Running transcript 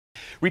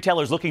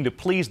Retailers looking to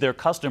please their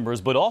customers,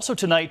 but also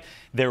tonight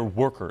their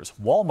workers.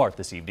 Walmart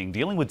this evening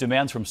dealing with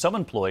demands from some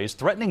employees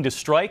threatening to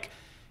strike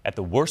at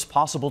the worst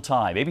possible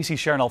time. ABC's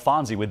Sharon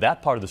Alfonsi with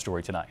that part of the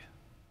story tonight.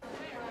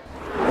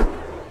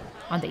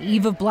 On the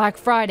eve of Black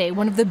Friday,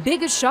 one of the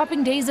biggest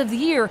shopping days of the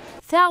year,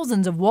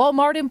 thousands of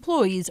Walmart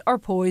employees are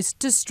poised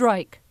to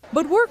strike.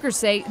 But workers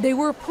say they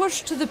were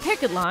pushed to the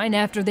picket line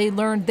after they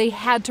learned they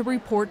had to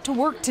report to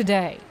work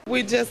today.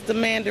 We just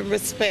demanded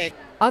respect.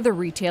 Other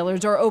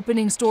retailers are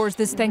opening stores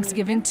this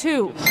Thanksgiving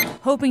too,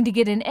 hoping to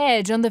get an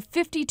edge on the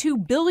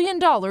 $52 billion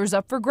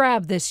up for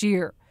grab this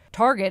year.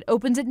 Target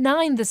opens at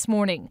 9 this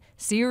morning,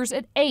 Sears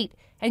at 8,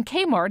 and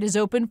Kmart is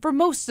open for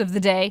most of the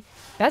day.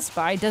 Best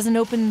Buy doesn't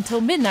open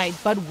until midnight,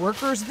 but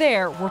workers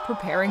there were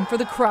preparing for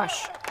the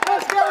crush.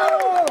 Let's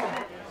go!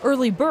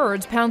 Early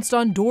birds pounced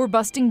on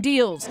door-busting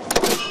deals.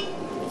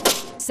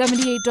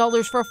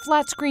 $78 for a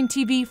flat-screen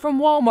TV from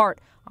Walmart,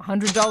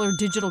 $100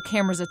 digital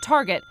cameras at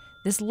Target,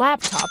 this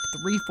laptop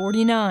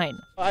 $349.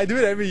 I do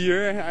it every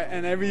year,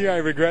 and every year I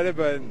regret it,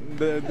 but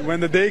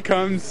when the day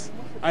comes,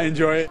 I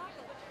enjoy it.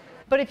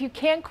 But if you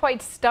can't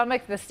quite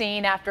stomach the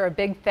scene after a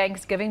big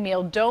Thanksgiving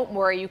meal, don't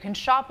worry. You can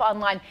shop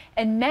online,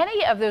 and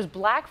many of those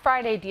Black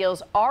Friday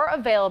deals are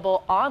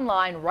available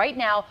online right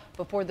now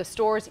before the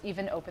stores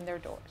even open their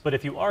doors. But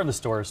if you are in the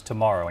stores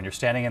tomorrow and you're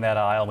standing in that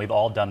aisle, and we've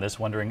all done this,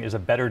 wondering is a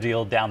better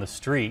deal down the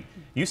street,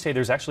 you say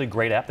there's actually a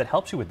great app that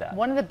helps you with that.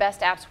 One of the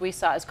best apps we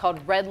saw is called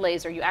Red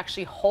Laser. You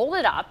actually hold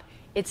it up.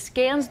 It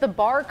scans the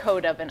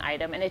barcode of an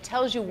item and it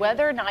tells you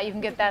whether or not you can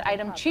get that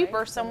item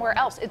cheaper somewhere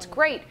else. It's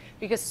great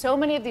because so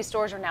many of these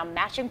stores are now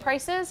matching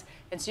prices,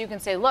 and so you can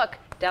say, look,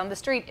 down the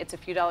street, it's a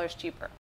few dollars cheaper.